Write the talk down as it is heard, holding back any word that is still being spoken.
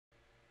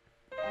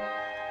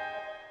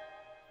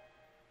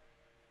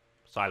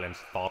Silence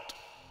thought.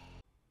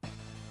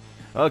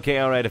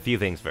 Okay, alright, a few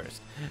things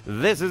first.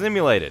 This is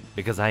emulated,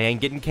 because I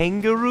ain't getting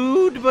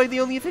kangarooed by the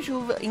only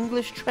official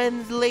English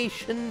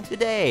translation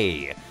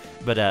today.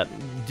 But,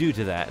 due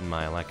to that and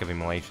my lack of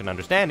emulation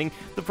understanding,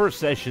 the first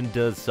session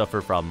does suffer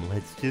from,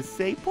 let's just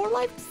say, poor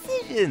life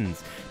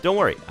decisions. Don't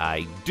worry,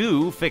 I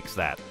do fix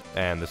that,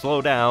 and the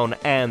slowdown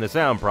and the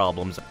sound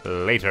problems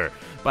later,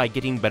 by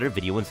getting better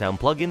video and sound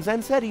plugins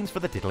and settings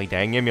for the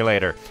tiddly-dang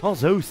emulator.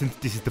 Also, since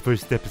this is the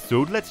first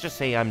episode, let's just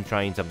say I'm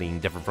trying something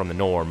different from the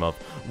norm of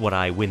what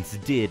I once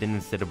did, and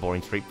instead of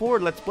boring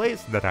straightforward Let's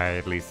Plays that I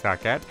at least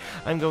suck at,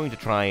 I'm going to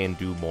try and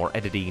do more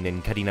editing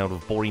and cutting out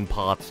of boring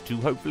parts to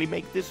hopefully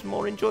make this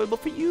more enjoyable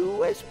for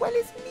you as well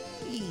as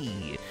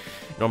me.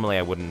 Normally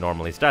I wouldn't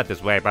normally start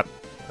this way, but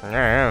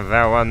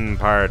that one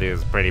part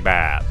is pretty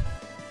bad.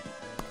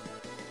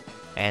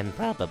 And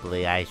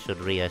probably I should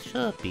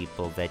reassure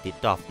people that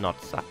it doth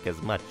not suck as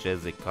much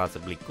as it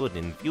possibly could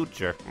in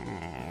future.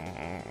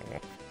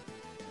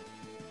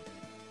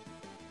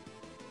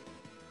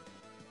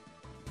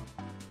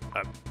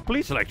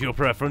 Please select your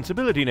preference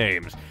ability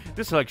names.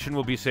 This selection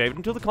will be saved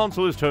until the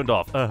console is turned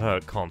off.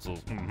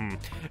 Consoles.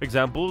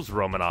 Examples: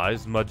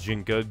 Romanized,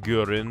 Majinka,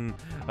 Gurin,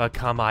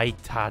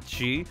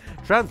 Kamaitachi.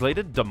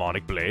 Translated: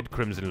 Demonic Blade,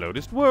 Crimson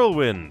Lotus,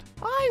 Whirlwind.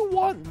 I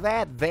want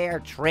that there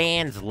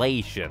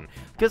translation,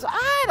 because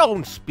I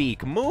don't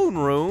speak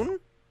Moonrune.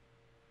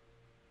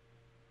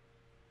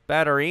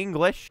 Better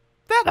English.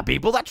 They're the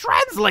people that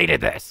translated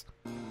this.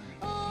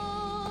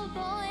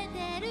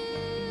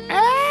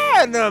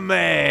 Anime!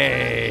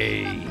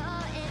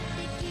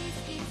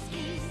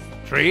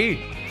 Tree?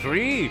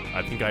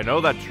 I think I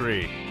know that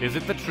tree. Is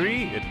it the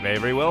tree? It may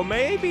very well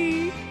may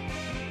be.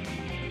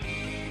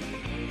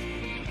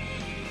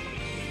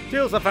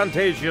 Tales of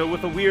Phantasia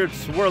with a weird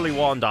swirly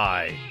wand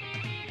eye.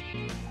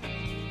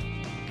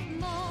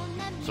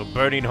 So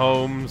burning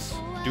homes,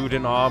 dude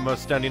in armor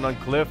standing on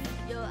cliff.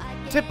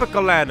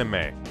 Typical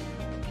anime.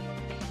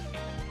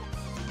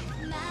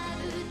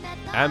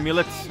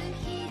 Amulets,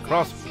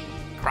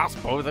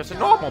 crossbow, there's a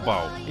normal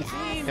bow. It's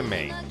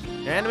anime.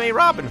 Anime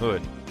Robin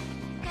Hood.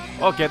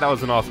 Okay, that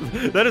was an awesome...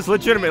 That is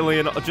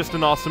legitimately just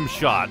an awesome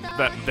shot.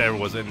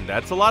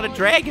 That's a lot of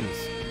dragons.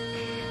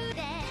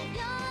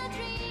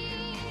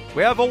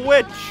 We have a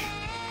witch.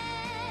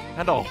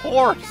 And a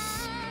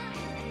horse.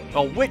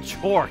 A witch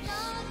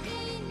horse.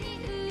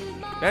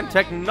 And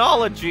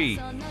technology.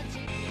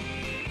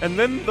 And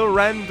then the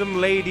random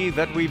lady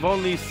that we've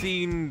only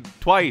seen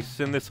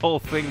twice in this whole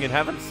thing and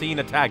haven't seen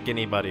attack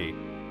anybody.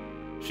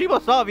 She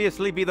must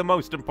obviously be the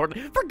most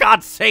important. For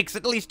God's sakes,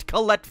 at least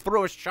Colette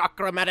threw a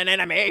chakram at an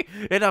enemy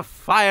in a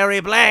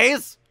fiery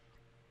blaze!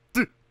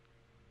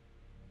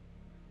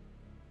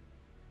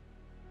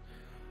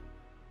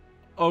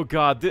 Oh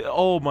God,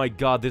 oh my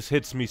God, this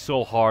hits me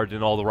so hard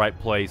in all the right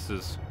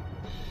places.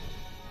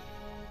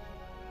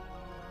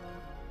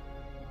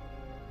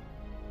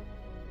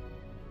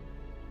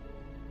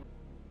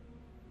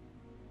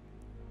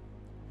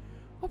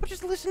 Oh, but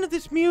just listen to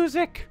this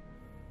music!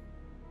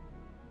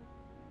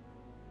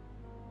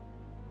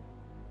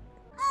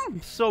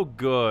 So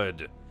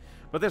good.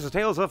 But this is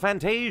Tales of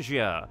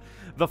Phantasia,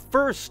 the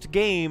first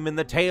game in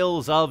the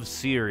Tales of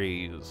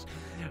series.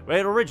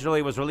 It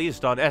originally was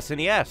released on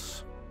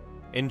SNES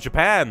in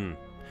Japan,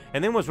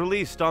 and then was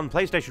released on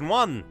PlayStation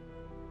 1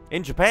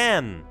 in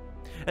Japan,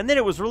 and then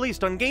it was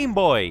released on Game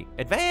Boy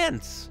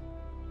Advance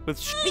with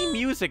shitty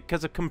music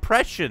because of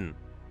compression,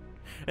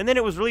 and then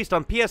it was released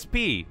on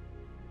PSP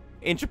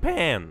in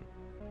Japan.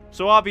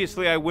 So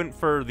obviously I went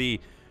for the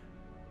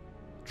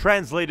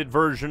translated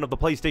version of the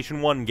PlayStation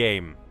 1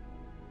 game.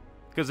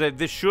 Because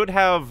this should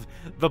have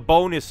the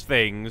bonus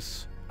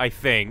things, I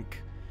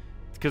think.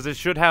 Because it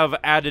should have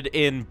added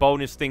in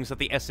bonus things that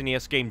the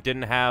SNES game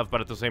didn't have,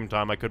 but at the same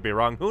time, I could be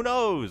wrong. Who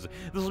knows?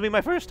 This will be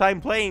my first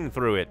time playing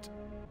through it.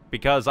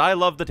 Because I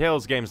love the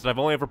Tales games, and I've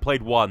only ever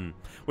played one.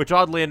 Which,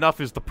 oddly enough,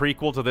 is the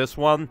prequel to this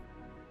one.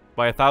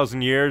 By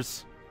 1,000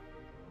 years.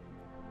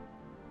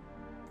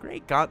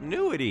 Great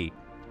continuity.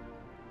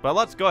 But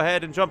let's go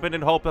ahead and jump in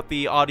and hope that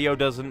the audio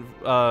doesn't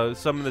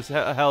summon this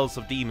hells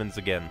of demons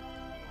again.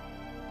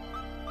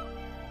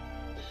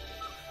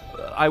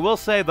 I will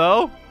say,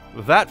 though,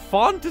 that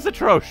font is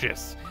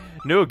atrocious.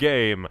 New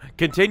game.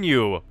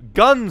 Continue.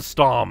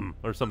 Gunstorm.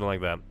 Or something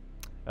like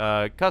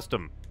that.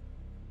 Custom.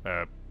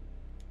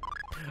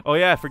 Oh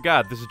yeah, I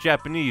forgot. This is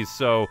Japanese,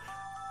 so...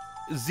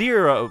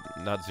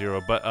 not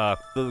zero, but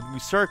the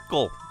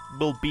circle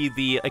will be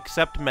the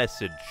accept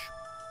message.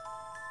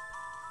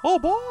 Oh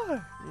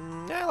boy!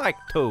 I like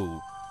two.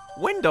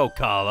 Window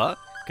color.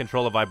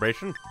 Controller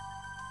vibration.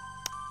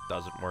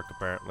 Doesn't work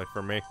apparently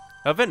for me.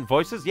 Event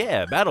voices,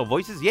 yeah. Battle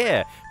voices,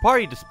 yeah.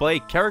 Party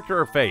display, character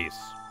or face.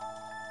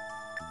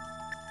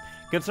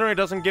 Considering it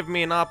doesn't give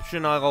me an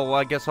option,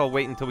 I guess I'll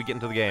wait until we get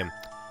into the game.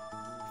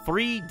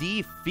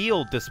 3D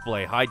field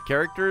display. Hide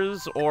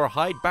characters or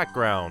hide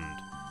background.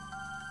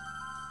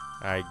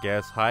 I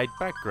guess hide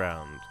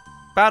background.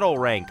 Battle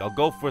rank. I'll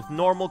go with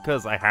normal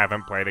because I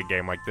haven't played a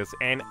game like this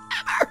in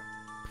ever.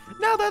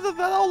 Now that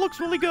all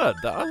looks really good.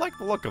 I like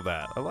the look of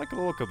that. I like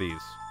the look of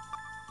these.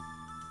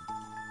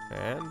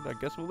 And I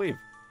guess we'll leave.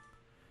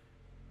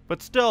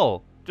 But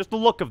still, just the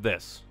look of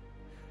this.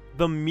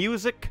 The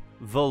music,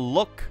 the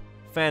look,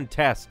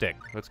 fantastic.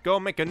 Let's go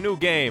make a new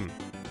game.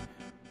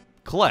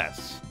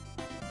 Kless.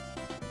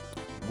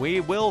 We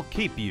will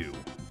keep you.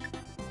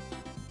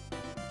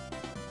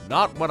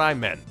 Not what I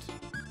meant.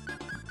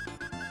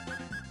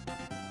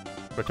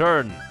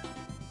 Return.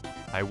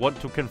 I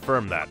want to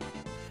confirm that.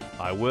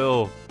 I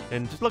will.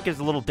 And just look at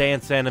his little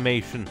dance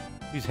animation.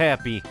 He's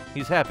happy.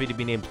 He's happy to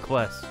be named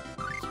Kless.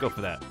 Let's go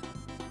for that.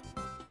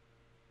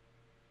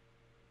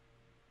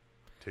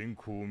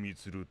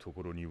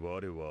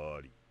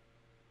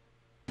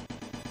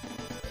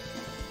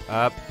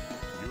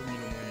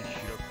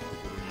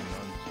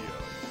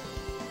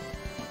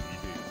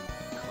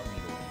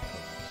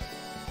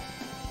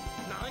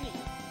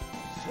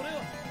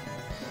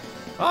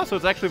 Oh, so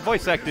it's actually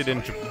voice acted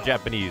in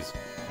Japanese.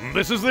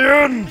 This is the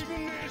end!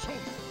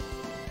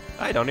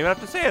 I don't even have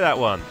to say that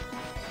one.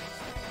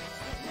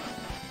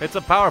 It's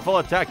a powerful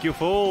attack, you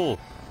fool!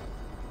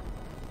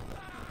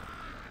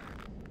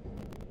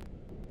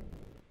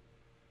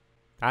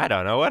 I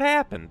don't know what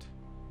happened.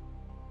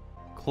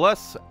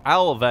 Kless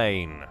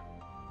Alvain.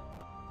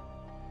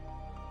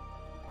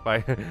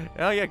 By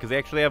oh yeah, because they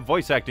actually have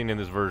voice acting in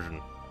this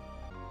version.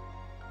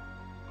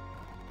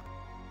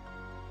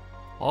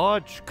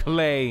 Hodge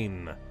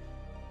Klein.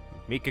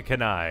 Mika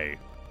Kanai.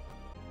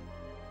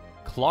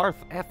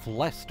 Clarth F.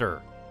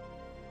 Lester.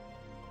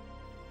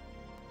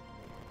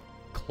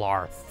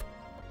 Clarth.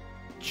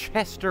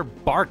 Chester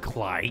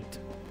Barclight.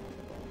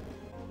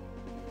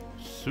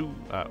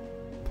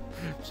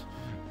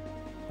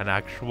 An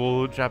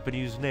actual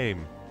Japanese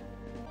name.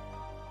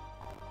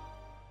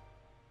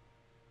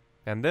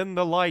 And then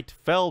the light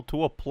fell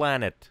to a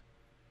planet.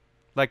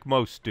 Like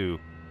most do.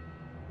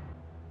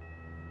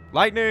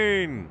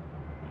 Lightning!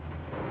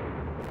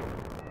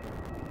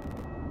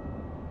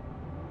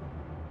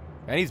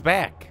 And he's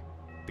back.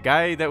 The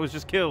guy that was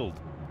just killed,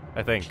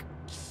 I think.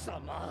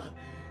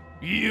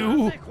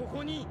 You!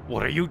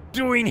 What are you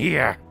doing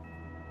here?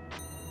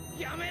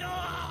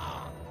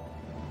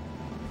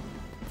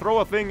 Throw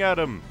a thing at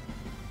him.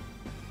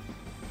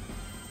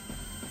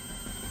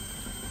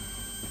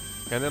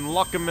 And then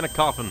lock him in a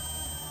coffin.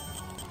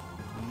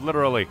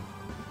 Literally.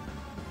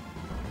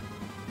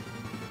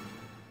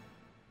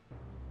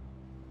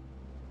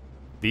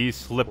 These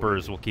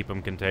slippers will keep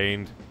him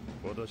contained.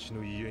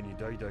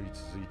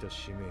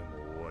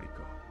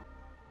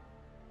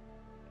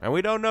 And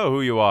we don't know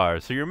who you are,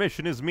 so your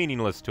mission is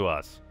meaningless to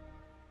us.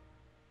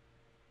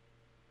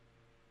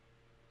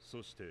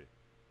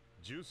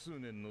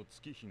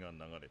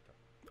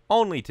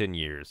 Only 10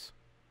 years.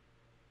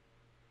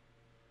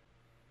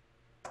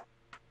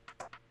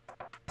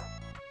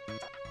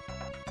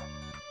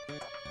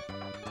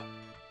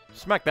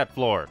 Smack that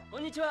floor.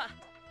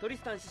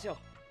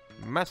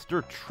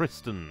 Master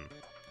Tristan.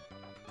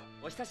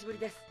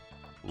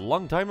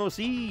 Long time no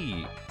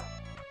see.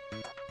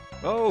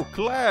 Oh,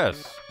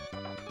 Kless.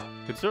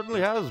 It certainly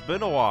has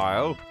been a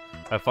while.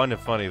 I find it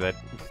funny that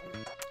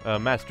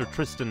Master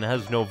Tristan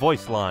has no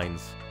voice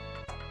lines.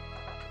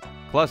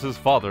 Kless's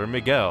father,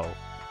 Miguel.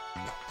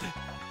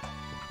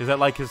 Is that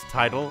like his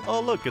title?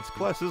 Oh, look, it's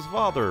Kless's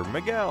father,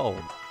 Miguel.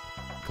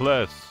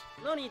 Kless.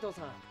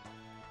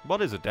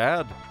 What is it,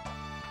 Dad?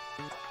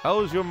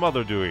 How's your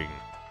mother doing?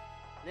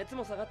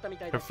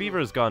 Her fever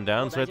has gone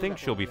down, so I think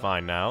she'll be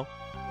fine now.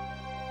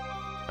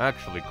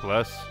 Actually,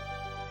 Kless,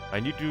 I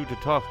need to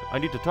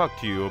talk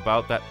to you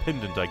about that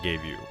pendant I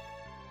gave you.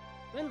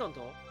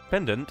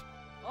 Pendant?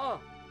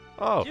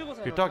 Oh,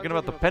 you're talking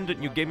about the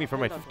pendant you gave me for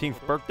my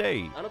 15th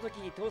birthday.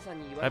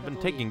 I've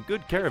been taking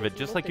good care of it,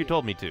 just like you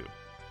told me to.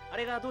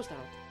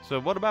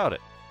 So what about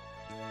it?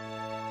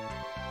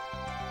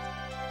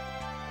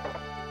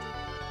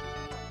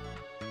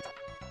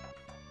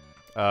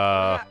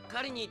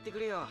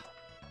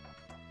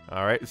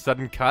 Alright,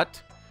 sudden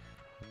cut.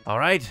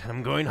 Alright,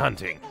 I'm going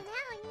hunting.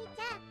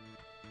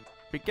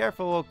 Be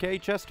careful, okay,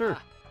 Chester?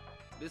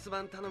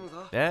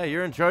 Yeah,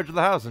 you're in charge of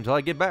the house until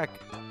I get back.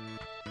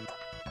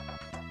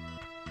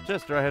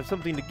 Chester, I have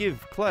something to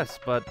give Kless,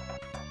 but...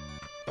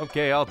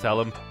 Okay, I'll tell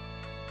him.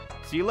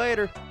 See you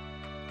later.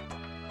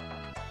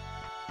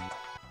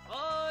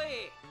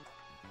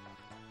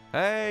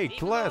 Hey,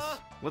 Kless,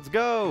 let's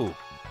go.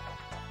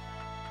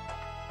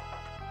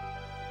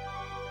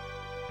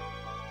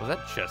 Was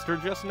that Chester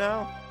just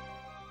now?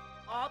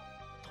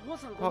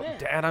 Oh,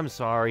 Dad, I'm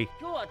sorry.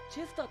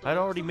 I'd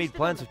already made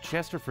plans with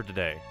Chester for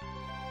today.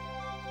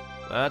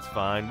 That's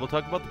fine. We'll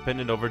talk about the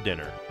pendant over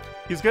dinner.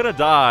 He's gonna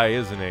die,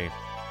 isn't he?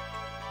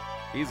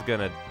 He's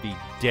gonna be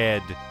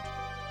dead.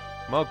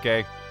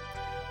 Okay.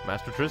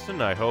 Master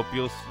Tristan, I hope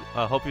you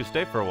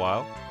stay for a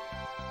while.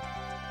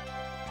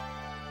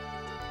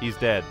 He's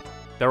dead.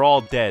 They're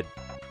all dead.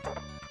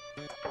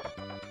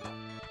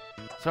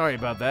 Sorry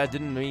about that.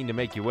 Didn't mean to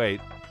make you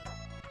wait.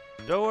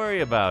 Don't worry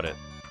about it.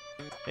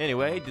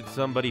 Anyway, did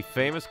somebody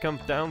famous come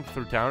down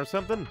through town or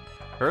something?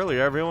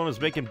 Earlier, everyone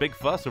was making big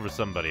fuss over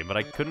somebody, but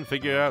I couldn't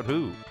figure out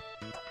who.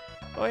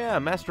 Oh yeah,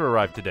 Master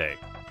arrived today.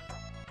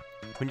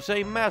 When you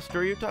say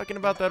master, you're talking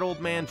about that old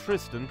man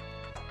Tristan.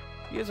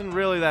 He isn't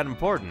really that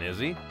important, is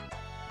he?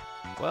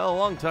 Well, a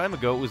long time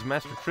ago, it was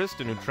Master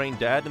Tristan who trained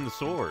Dad in the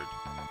sword.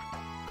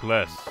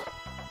 Kless.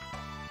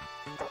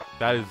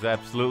 That is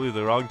absolutely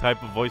the wrong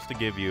type of voice to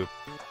give you.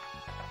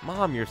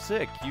 Mom, you're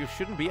sick. You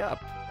shouldn't be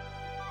up.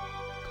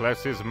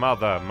 Kless's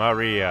mother,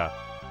 Maria.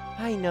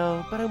 I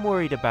know, but I'm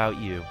worried about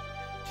you.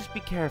 Just be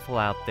careful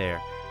out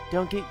there.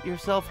 Don't get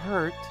yourself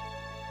hurt.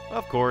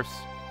 Of course.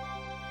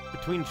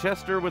 Between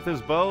Chester with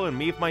his bow and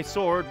me with my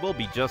sword, we'll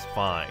be just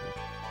fine.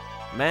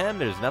 Ma'am,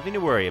 there's nothing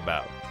to worry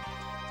about.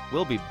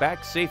 We'll be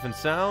back safe and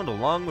sound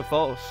along with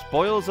all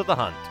spoils of the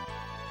hunt.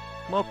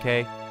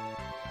 Okay.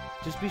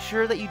 Just be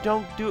sure that you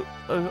don't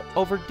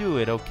overdo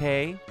it,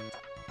 okay?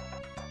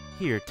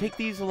 Here, take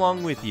these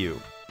along with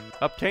you.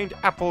 Obtained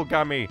apple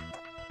gummy.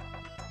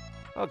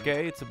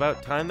 Okay, it's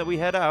about time that we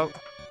head out.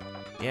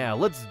 Yeah,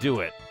 let's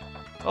do it.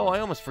 Oh, I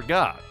almost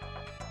forgot.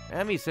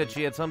 Amy said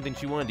she had something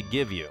she wanted to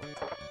give you.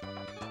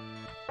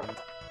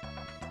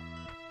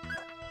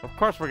 Of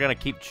course we're gonna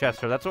keep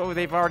Chester. That's what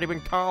they've already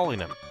been calling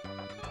him.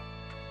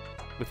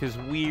 With his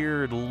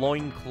weird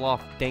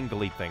loincloth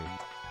dangly thing.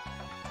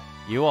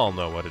 You all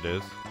know what it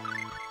is.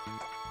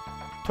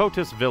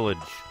 Totus Village.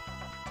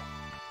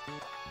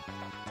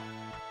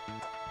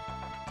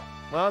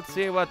 Well, let's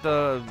see what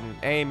the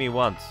Amy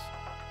wants.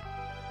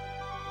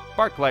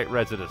 Sparklight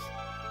Residence.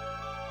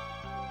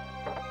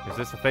 Is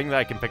this a thing that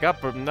I can pick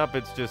up? Or nope,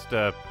 it's just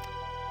a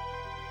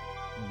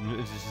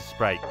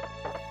sprite.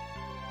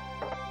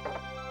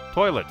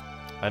 Toilet.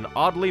 An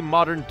oddly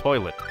modern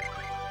toilet.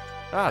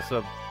 Ah,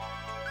 so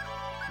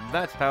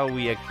that's how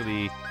we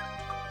actually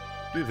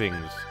do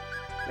things.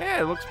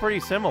 Yeah, it looks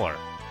pretty similar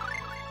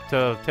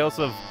to Tales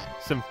of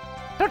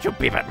Symphonia. Don't you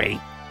beep at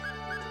me!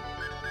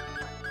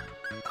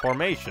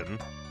 Formation.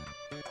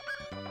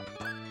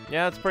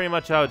 Yeah, that's pretty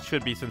much how it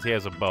should be since he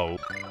has a bow.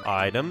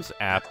 Items,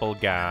 apple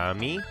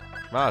gummy.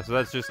 Ah, so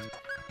that's just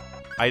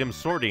item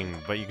sorting,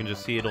 but you can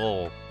just see it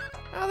all.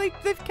 Ah,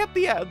 they've kept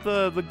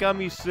the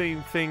gummy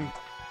thing.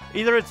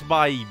 Either it's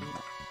by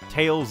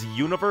Tales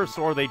universe,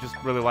 or they just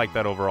really like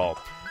that overall.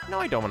 No,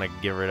 I don't want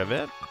to get rid of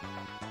it.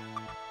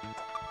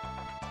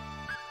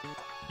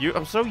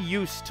 I'm so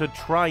used to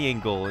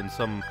triangle in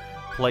some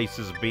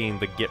places being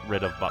the get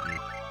rid of button.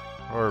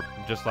 Or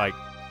just like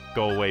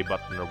go away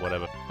button or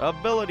whatever.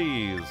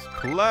 Abilities.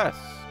 Class.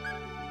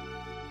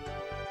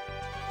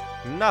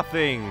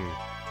 Nothing.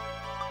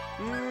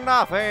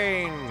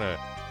 Nothing.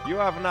 You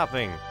have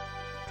nothing.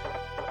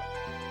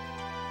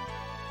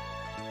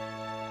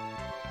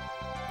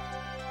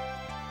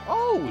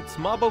 Oh, it's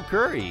Mabo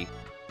Curry.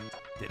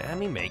 Did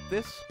Amy make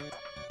this?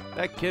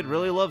 That kid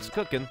really loves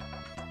cooking.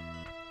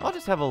 I'll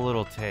just have a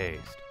little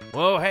taste.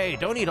 Whoa, hey,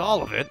 don't eat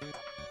all of it.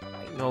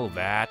 I know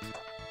that.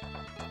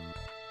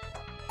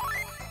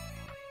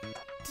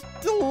 It's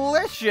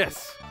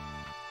delicious!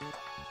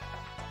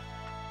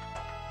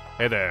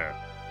 Hey there.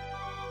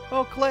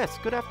 Oh,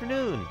 Kless, good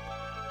afternoon.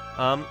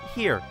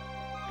 Here.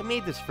 I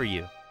made this for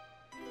you.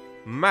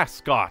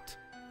 Mascot.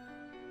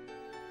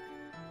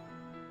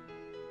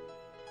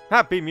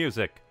 Happy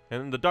music.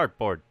 And the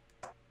dartboard.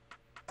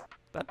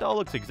 That doll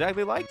looks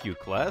exactly like you,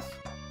 Kless.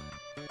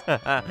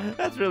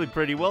 That's really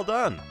pretty well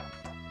done.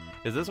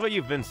 Is this what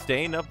you've been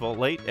staying up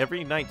late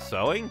every night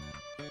sewing?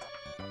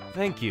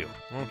 Thank you.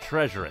 I'll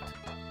treasure it.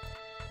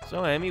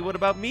 So, Amy, what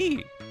about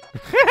me?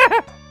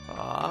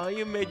 Aw,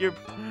 you made your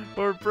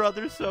poor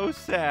brother so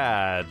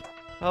sad.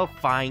 Oh,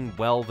 fine.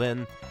 Well,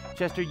 then.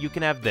 Chester, you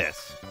can have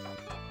this.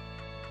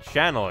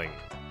 Channeling.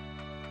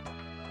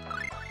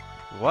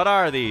 What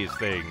are these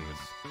things?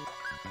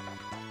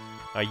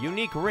 A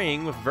unique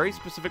ring with very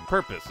specific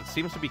purpose. It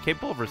seems to be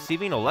capable of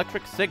receiving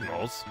electric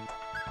signals.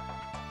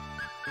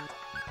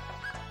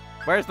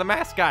 Where's the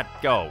mascot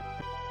go?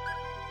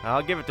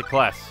 I'll give it to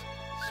Kless.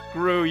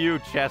 Screw you,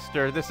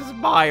 Chester. This is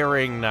my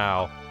ring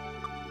now.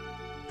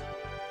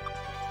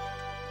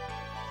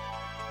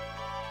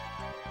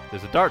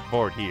 There's a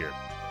dartboard here.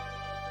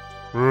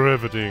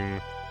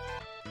 Riveting.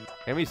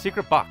 Amy's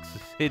secret box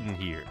is hidden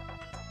here.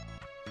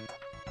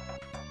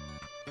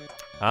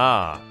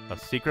 Ah, a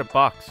secret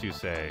box, you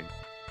say.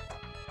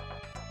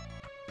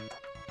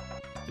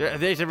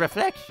 There's a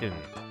reflection.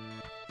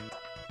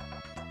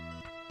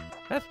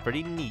 That's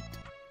pretty neat.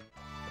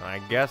 I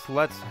guess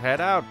let's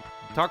head out,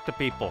 talk to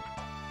people.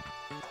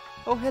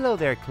 Oh, hello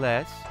there,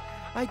 Kless.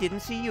 I didn't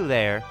see you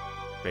there.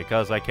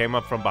 Because I came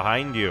up from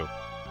behind you.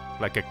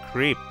 Like a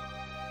creep.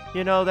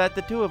 You know that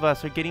the two of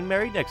us are getting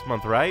married next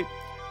month, right?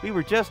 We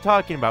were just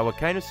talking about what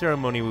kind of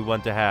ceremony we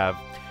want to have.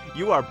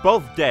 You are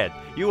both dead.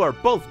 You are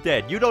both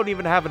dead. You don't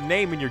even have a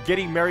name and you're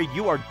getting married.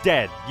 You are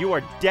dead. You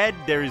are dead.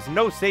 There is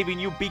no saving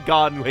you. Be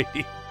gone,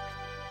 lady.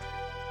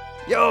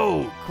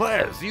 Yo,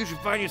 Kless, you should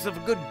find yourself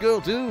a good girl,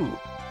 too.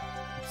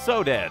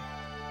 So dead.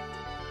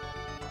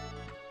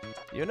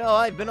 You know,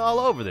 I've been all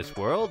over this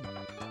world.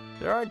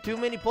 There aren't too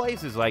many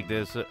places like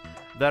this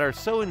that are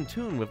so in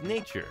tune with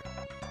nature.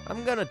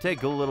 I'm gonna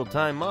take a little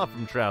time off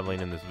from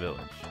traveling in this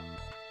village.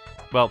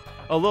 Well,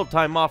 a little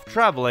time off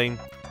traveling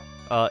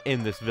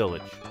in this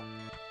village.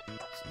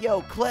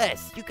 Yo,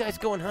 Kless, you guys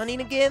going hunting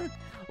again?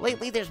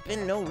 Lately there's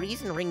been no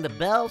reason to ring the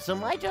bell, so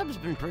my job's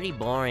been pretty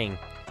boring.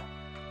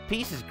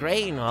 Peace is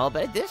great and all,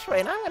 but at this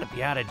rate, I'm gonna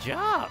be out of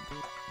job.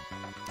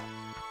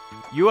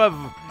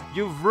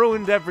 You've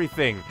ruined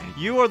everything.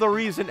 You are the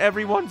reason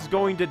everyone's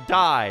going to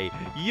die.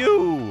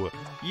 You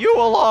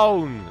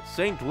alone.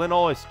 St.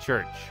 Lenois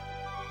Church.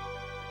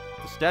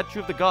 The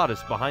statue of the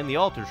goddess behind the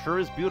altar sure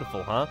is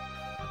beautiful, huh?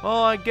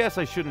 Oh, I guess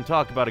I shouldn't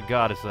talk about a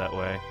goddess that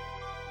way.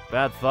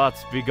 Bad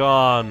thoughts be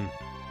gone.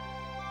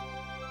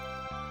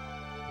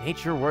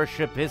 Nature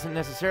worship isn't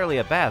necessarily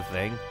a bad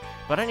thing,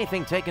 but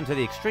anything taken to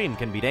the extreme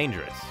can be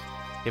dangerous.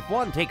 If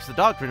one takes the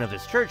doctrine of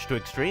this church to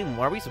extreme,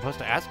 are we supposed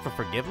to ask for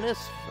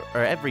forgiveness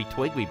for every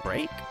twig we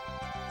break?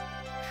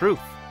 Truth.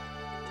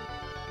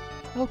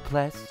 Oh,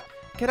 Kless,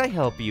 can I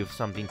help you with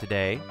something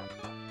today?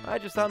 I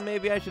just thought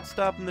maybe I should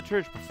stop in the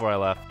church before I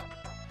left.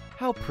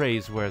 How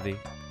praiseworthy.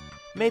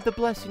 May the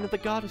blessing of the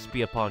goddess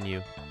be upon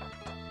you.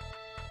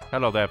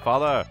 Hello there,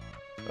 Father.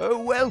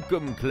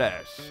 Welcome,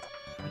 Kless.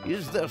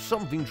 Is there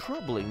something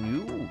troubling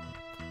you?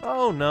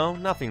 Oh, no,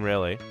 nothing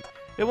really.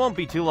 It won't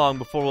be too long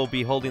before we'll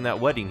be holding that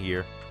wedding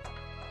here.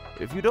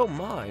 If you don't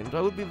mind,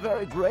 I would be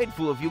very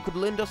grateful if you could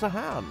lend us a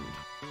hand.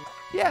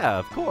 Yeah,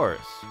 of course.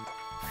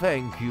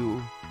 Thank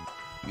you.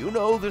 You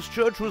know, this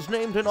church was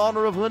named in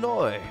honor of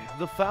Lenoy,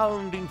 the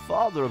founding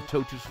father of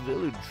Totus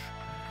Village.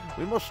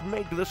 We must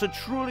make this a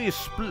truly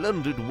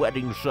splendid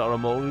wedding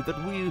ceremony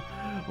that we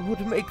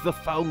would make the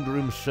founder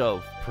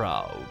himself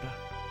proud.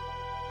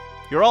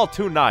 You're all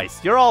too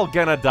nice. You're all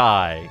gonna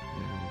die.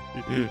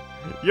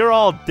 You're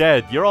all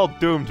dead. You're all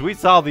doomed. We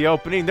saw the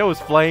opening. There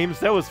was flames.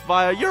 There was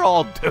fire. You're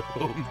all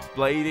doomed,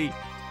 lady.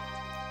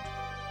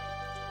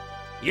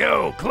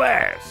 You,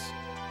 Kless!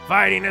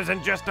 Fighting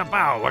isn't just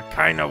about what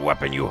kind of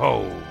weapon you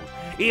hold.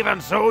 Even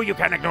so, you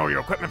can't ignore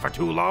your equipment for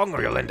too long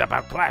or you'll end up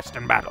outclassed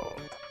in battle.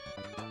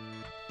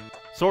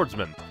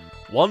 Swordsman.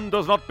 One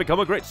does not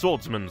become a great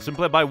swordsman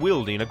simply by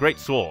wielding a great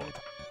sword.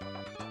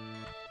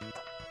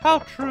 How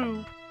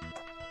true.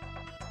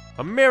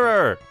 A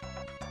mirror!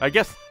 I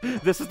guess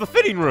this is the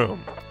fitting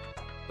room.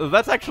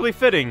 That's actually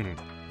fitting.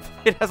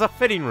 It has a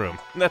fitting room.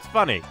 That's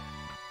funny.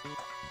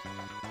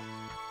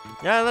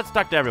 Yeah, let's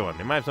talk to everyone.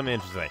 They might have something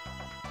interesting to say.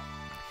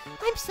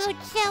 I'm so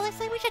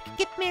jealous. I wish I could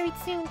get married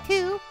soon,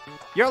 too.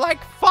 You're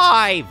like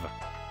 5!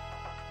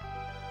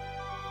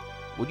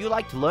 Would you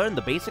like to learn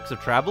the basics of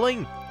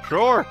traveling?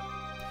 Sure.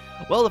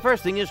 Well, the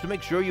first thing is to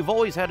make sure you've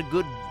always got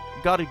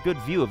a good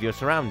view of your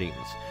surroundings.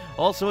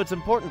 Also, it's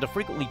important to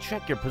frequently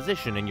check your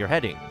position and your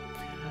heading.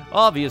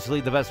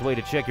 Obviously, the best way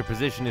to check your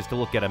position is to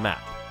look at a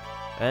map.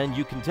 And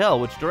you can tell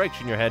which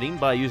direction you're heading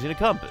by using a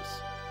compass.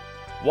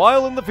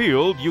 While in the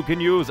field, you can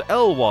use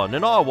L1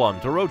 and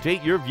R1 to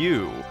rotate your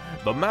view.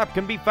 The map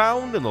can be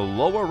found in the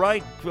lower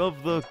right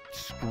of the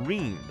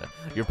screen.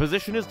 Your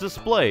position is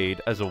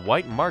displayed as a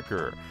white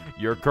marker.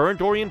 Your current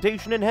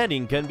orientation and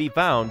heading can be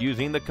found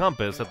using the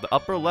compass at the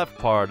upper left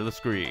part of the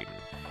screen.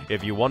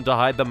 If you want to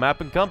hide the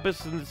map and compass,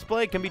 the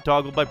display can be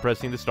toggled by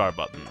pressing the start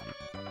button.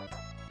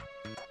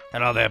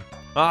 Hello there.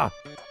 Ah,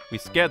 we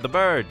scared the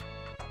bird.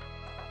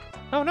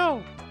 Oh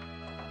no,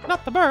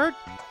 not the bird.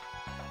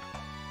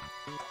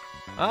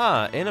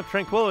 Ah, Inn of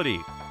Tranquility.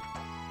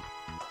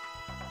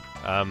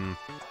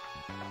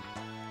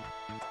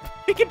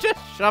 We can just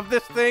shove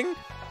this thing?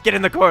 Get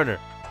in the corner.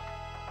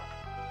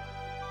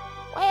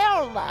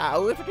 Well,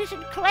 now, if it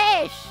isn't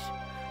Kless.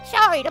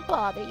 Sorry to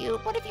bother you,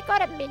 but if you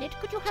got a minute,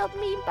 could you help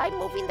me by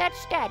moving that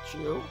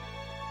statue?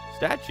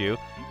 Statue?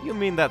 You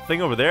mean that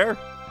thing over there?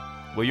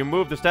 Will you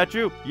move the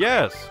statue?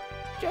 Yes.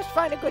 Just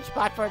find a good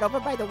spot for it over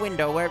by the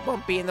window where it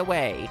won't be in the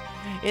way.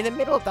 In the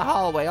middle of the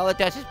hallway, all it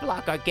does is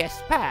block our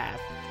guest's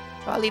path.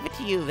 I'll leave it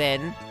to you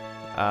then.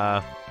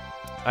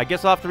 I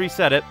guess I'll have to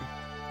reset it.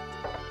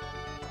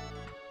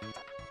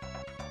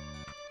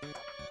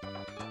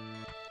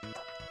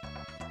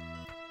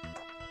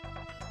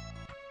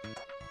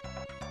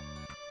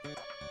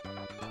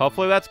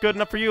 Hopefully that's good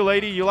enough for you,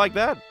 lady. You like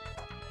that?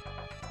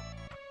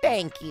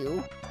 Thank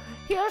you.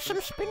 Here's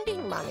some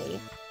spending money.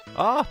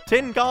 Ah,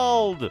 10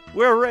 gold!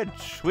 We're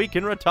rich! We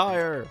can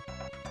retire!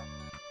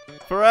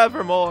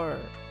 Forevermore!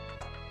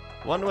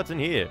 Wonder what's in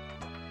here.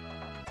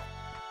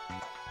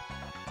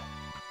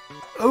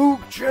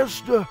 Oh,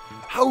 Chester,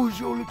 how's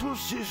your little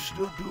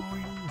sister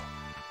doing?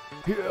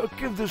 Here,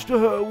 give this to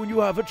her when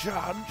you have a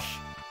chance.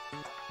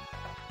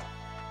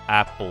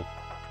 Apple.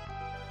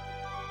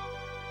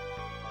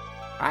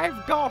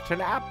 I've got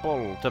an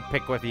apple to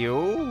pick with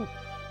you.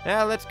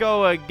 Now let's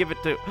go give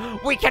it to...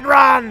 We can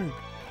run!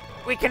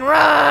 We can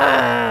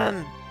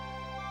run!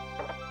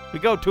 We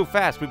go too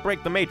fast. We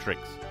break the matrix.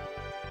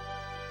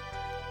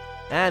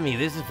 Amy,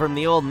 this is from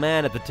the old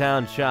man at the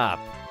town shop.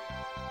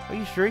 Are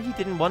you sure he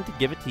didn't want to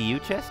give it to you,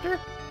 Chester?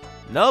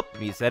 Nope,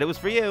 he said it was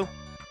for you.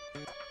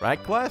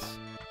 Right, Kless?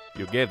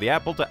 You gave the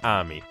apple to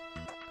Amy.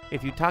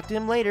 If you talk to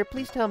him later,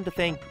 please tell him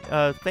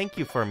to thank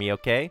you for me,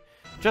 okay?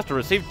 Chester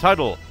received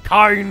title,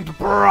 Kind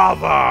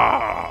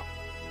brother!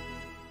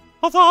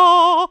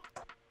 Huzzah!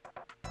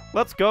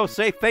 Let's go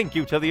say thank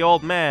you to the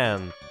old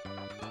man.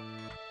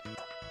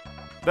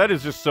 That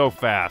is just so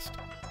fast.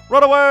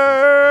 Run away!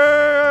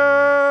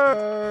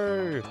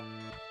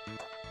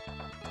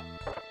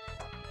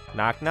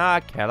 Knock,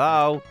 knock.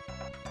 Hello.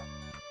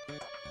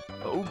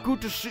 Oh,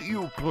 good to see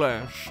you,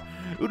 class.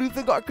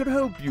 Anything I can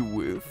help you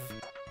with?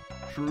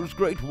 Sure is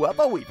great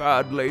weather we've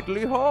had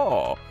lately,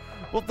 huh?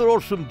 But there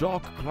are some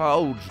dark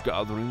clouds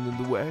gathering in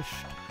the west.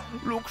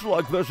 Looks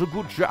like there's a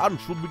good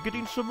chance we'll be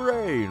getting some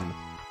rain.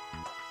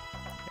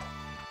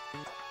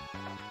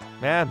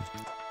 Man.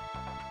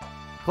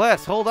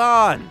 Class, hold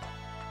on.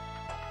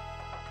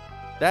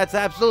 That's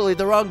absolutely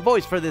the wrong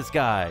voice for this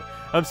guy.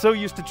 I'm so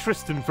used to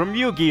Tristan from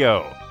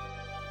Yu-Gi-Oh!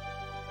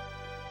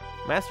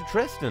 Master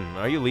Tristan,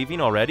 are you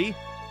leaving already?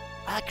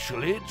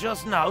 Actually,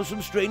 just now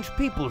some strange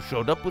people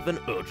showed up with an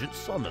urgent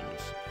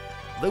summons.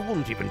 They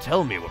wouldn't even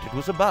tell me what it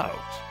was about.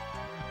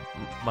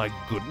 My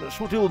goodness,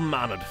 what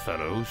ill-mannered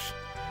fellows.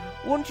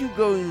 Weren't you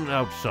going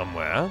out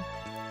somewhere?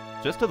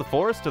 Just to the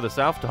forest to the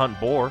south to hunt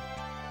boar.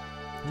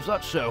 Is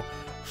that so?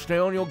 Stay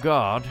on your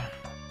guard.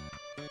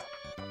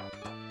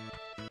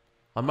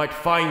 I might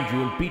find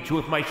you and beat you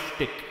with my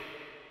stick.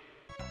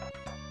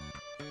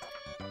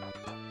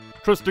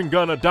 Tristan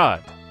gonna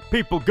die.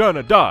 People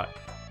gonna die.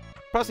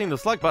 Pressing the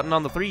select button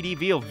on the 3D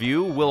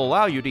view will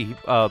allow you to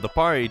the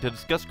party to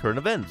discuss current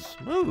events.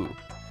 Ooh.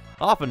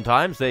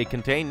 Oftentimes, they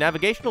contain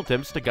navigational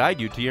tips to guide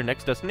you to your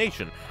next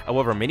destination.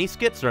 However, mini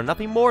skits are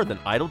nothing more than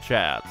idle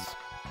chats.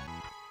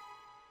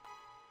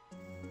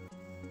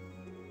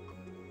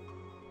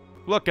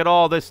 Look at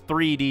all this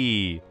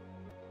 3D.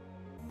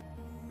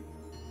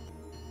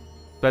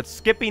 That's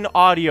skipping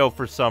audio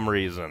for some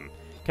reason.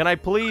 Can I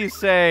please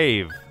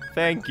save?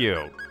 Thank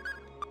you.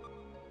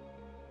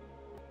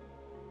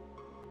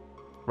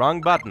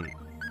 Wrong button.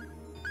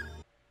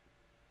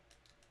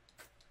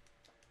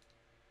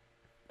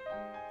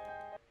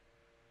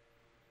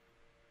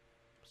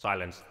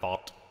 Silence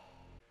thought.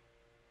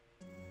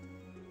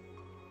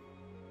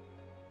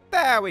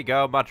 There we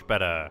go, much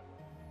better.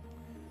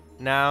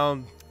 Now,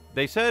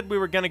 they said we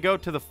were gonna go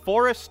to the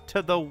forest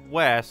to the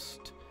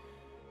west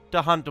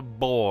to hunt a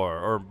boar,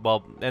 or,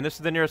 well, and this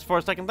is the nearest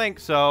forest I can think,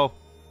 so...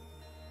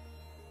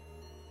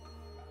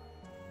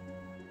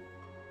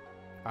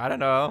 I don't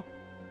know.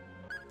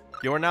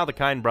 You are now the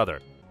kind brother.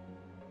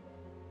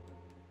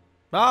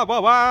 Ah,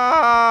 wah,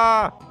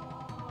 wah!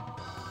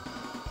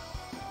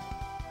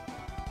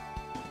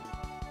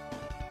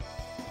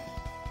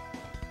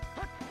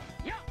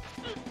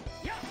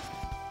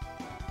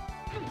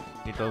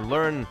 Need to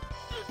learn...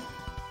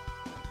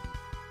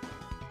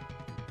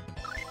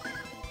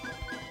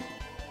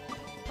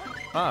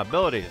 Ah,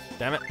 abilities.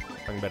 Damn it.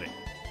 Wrong ability.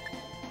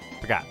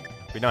 Forgot.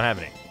 We don't have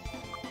any.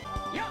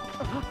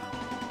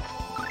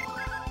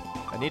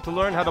 I need to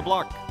learn how to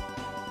block.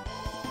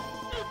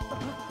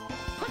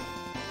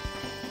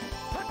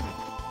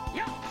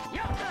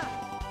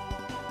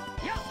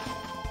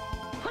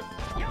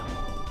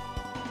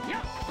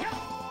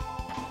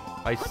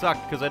 I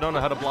suck because I don't know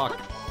how to block.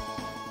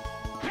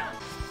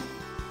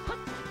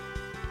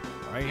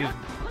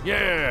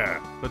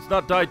 Yeah! Let's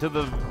not die to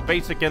the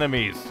basic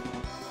enemies.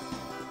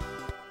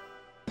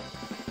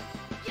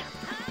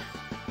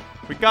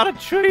 We got a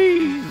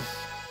cheese!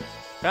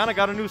 And I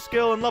got a new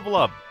skill and level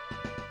up.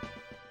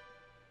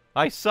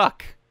 I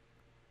suck.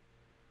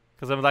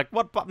 Because I'm like,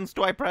 what buttons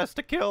do I press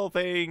to kill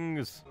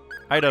things?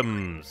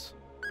 Items.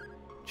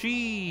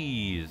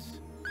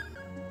 Cheese.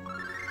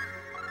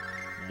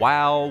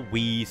 Wow,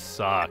 we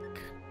suck.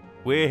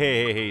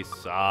 We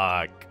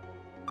suck.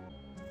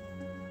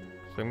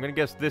 So I'm gonna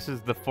guess this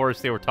is the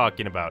forest they were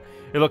talking about.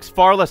 It looks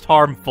far less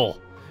harmful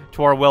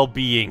to our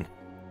well-being.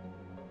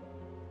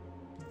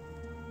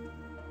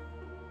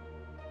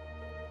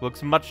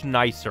 Looks much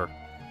nicer.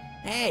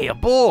 Hey, a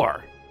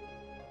boar!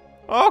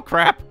 Oh,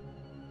 crap!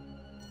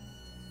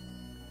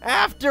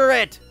 After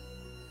it!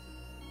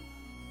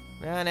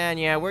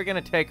 Yeah, we're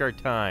gonna take our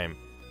time.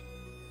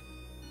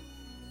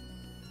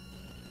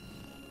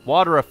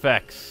 Water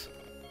effects.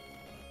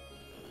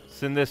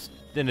 Send this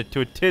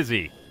into a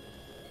tizzy.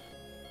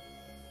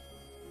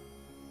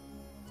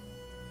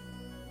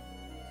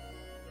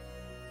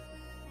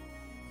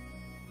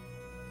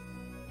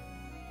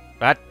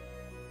 That.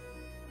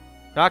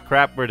 Ah,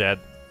 crap, we're dead.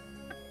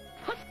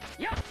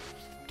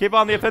 Keep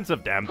on the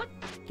offensive, damn.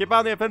 Keep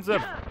on the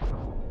offensive.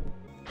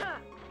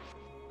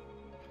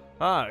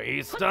 Ah,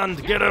 he's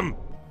stunned. Get him.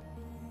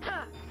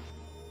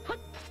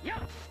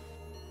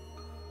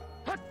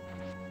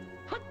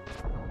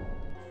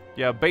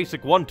 Yeah,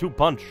 basic 1-2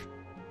 punch.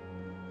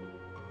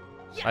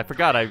 I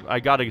forgot, I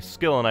got a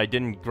skill and I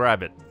didn't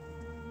grab it.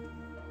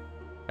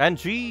 And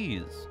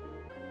geez.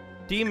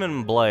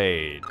 Demon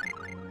Blade.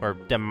 Or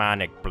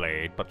Demonic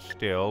Blade, but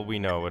still, we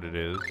know what it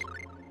is.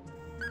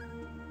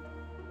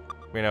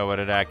 We know what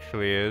it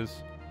actually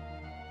is.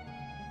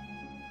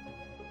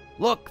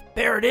 Look,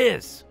 there it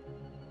is!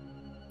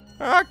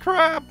 Ah,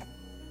 crap!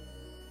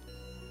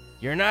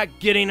 You're not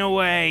getting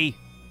away!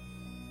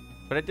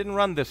 But it didn't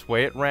run this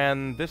way, it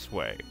ran this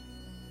way.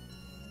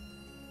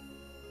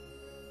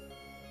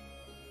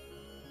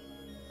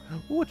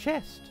 Ooh, a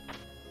chest.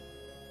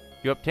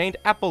 You obtained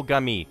apple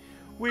gummy.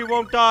 We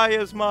won't die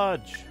as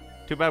much.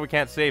 Too bad we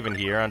can't save in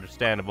here.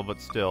 Understandable, but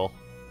still.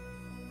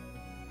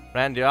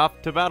 Randy,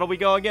 off to battle we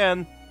go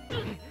again.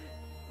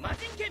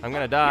 I'm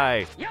gonna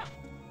die.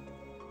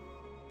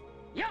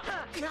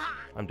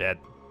 I'm dead.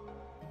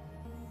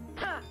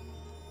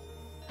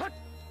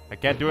 I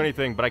can't do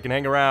anything, but I can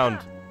hang around.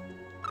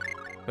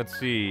 Let's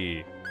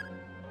see.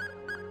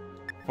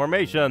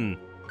 Formation.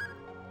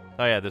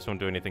 Oh yeah, this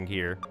won't do anything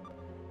here.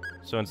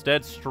 So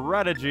instead,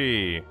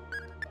 strategy.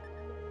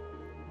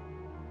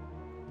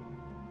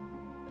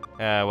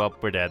 Well,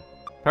 we're dead.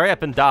 Hurry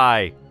up and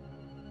die.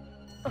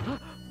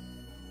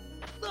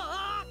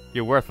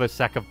 You worthless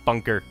sack of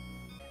bunker.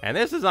 And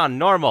this is on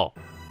normal.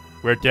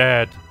 We're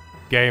dead.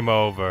 Game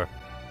over.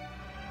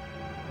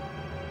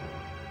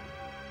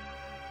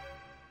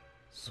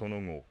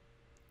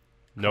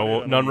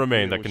 No, none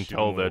remain that can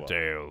tell their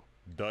tale.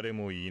 But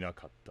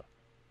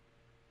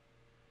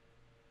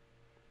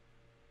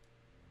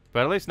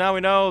at least now we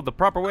know the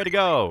proper way to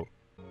go.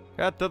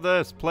 Get to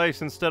this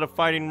place instead of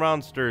fighting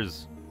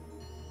monsters.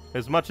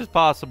 As much as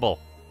possible.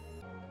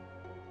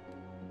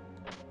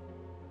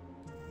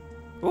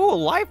 Ooh, a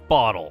life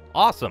bottle.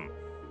 Awesome.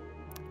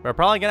 We're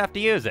probably gonna have to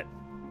use it.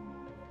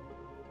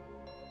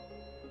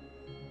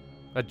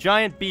 A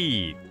giant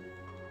bee.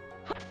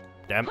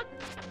 Damn.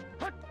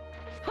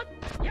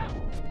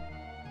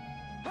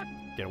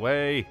 Get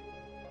away.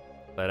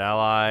 Let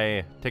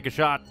ally take a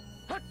shot.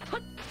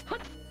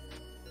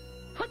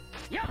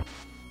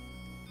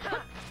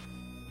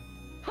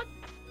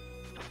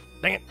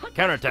 Dang it.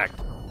 Counterattack.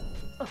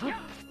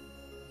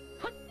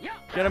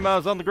 Get him,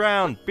 Mouse, on the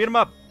ground. Beat him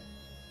up.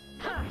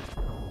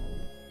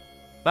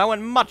 That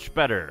went much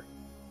better.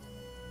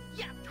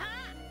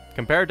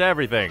 Compared to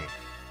everything.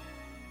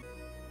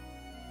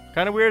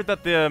 Kind of weird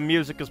that the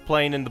music is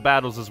playing in the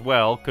battles as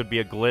well. Could be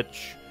a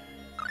glitch.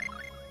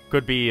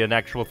 Could be an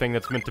actual thing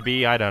that's meant to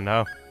be. I don't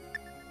know.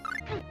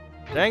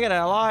 Dang it,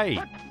 ally.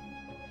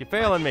 You're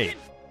failing me.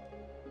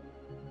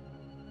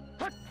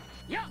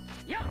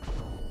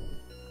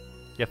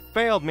 You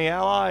failed me,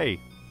 ally.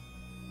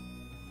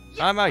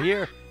 I'm out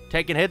here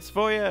taking hits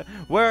for you.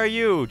 Where are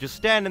you? Just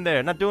standing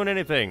there, not doing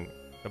anything.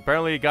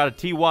 Apparently you got a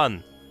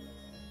T1.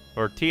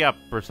 Or T-up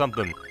or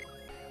something.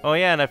 Oh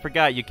yeah, and I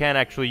forgot you can't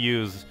actually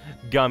use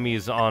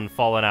gummies on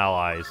fallen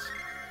allies.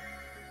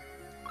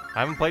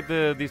 I haven't played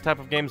these type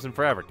of games in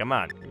forever. Come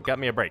on, you got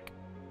me a break.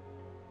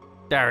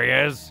 There he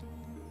is.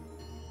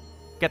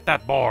 Get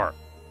that boar.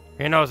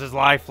 He knows his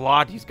life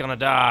lot. He's gonna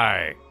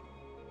die.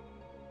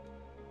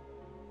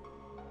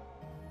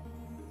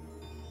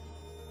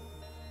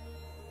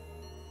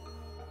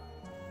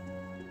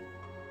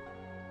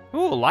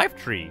 Ooh, a life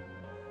tree.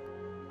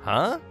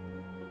 Huh?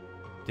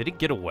 Did it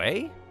get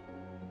away?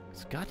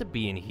 It's got to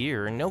be in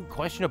here, no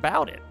question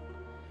about it.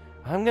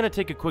 I'm gonna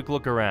take a quick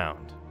look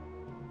around.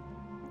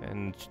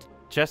 And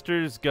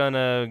Chester's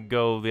gonna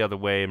go the other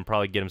way and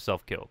probably get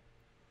himself killed.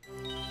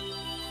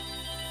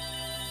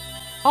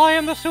 I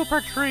am the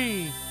super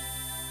tree.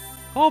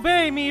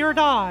 Obey me or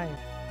die.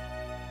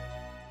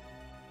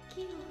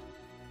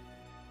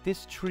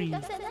 This tree.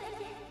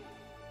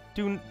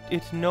 Do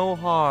it no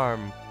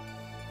harm.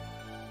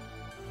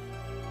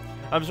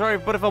 I'm sorry,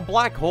 but if a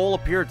black hole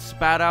appeared,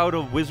 spat out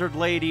a wizard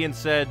lady and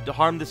said,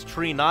 harm this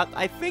tree not,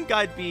 I think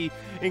I'd be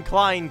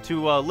inclined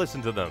to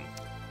listen to them.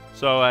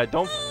 So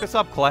don't fuck us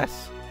up,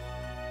 class.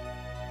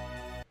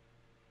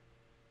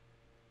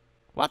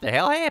 What the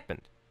hell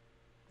happened?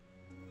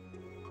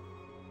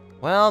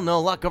 Well, no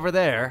luck over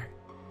there.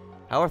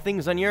 How are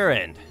things on your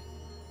end?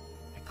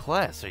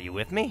 Class, are you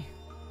with me?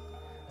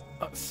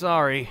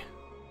 Sorry.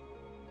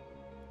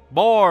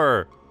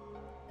 Boar!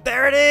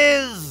 There it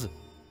is!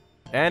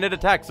 And it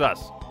attacks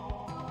us.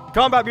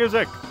 Combat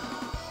music!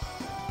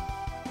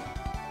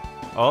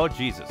 Oh,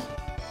 Jesus.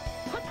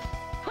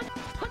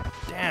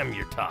 Damn,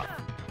 you're tough.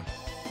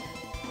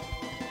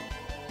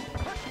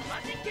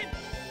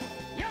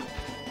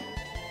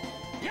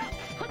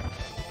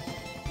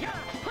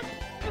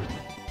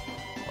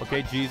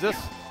 Okay, Jesus.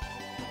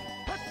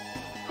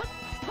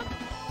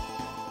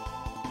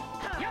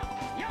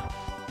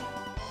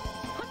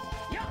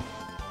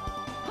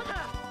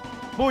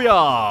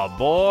 Booyah,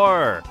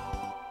 boar!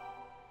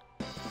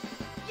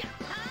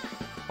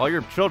 All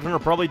your children are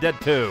probably dead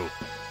too.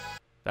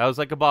 That was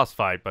like a boss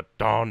fight, but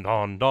don,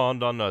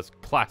 that's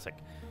classic.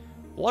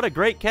 What a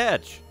great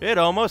catch! It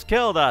almost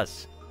killed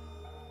us!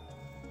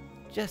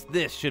 Just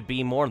this should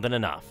be more than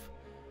enough.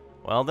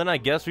 Well, then I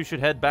guess we should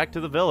head back to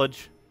the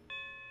village.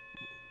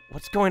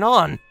 What's going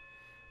on?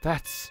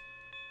 That's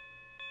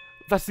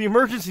the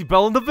emergency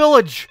bell in the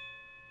village!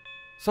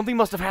 Something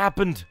must have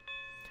happened.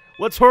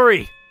 Let's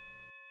hurry!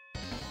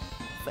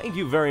 Thank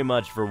you very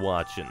much for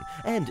watching,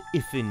 and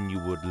if you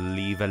would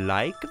leave a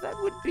like, that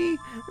would be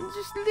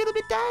just a little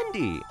bit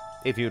dandy.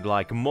 If you'd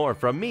like more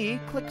from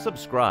me, click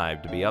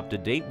subscribe to be up to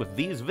date with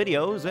these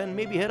videos, and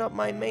maybe hit up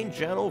my main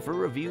channel for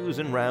reviews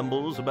and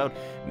rambles about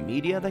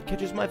media that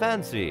catches my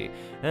fancy,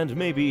 and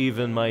maybe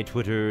even my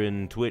Twitter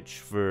and Twitch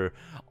for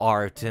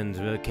art and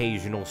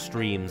occasional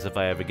streams if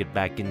I ever get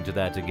back into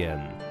that again.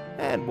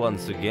 And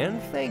once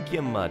again, thank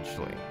you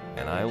muchly.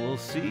 and I will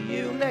see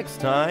you next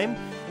time.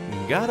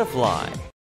 Gotta fly.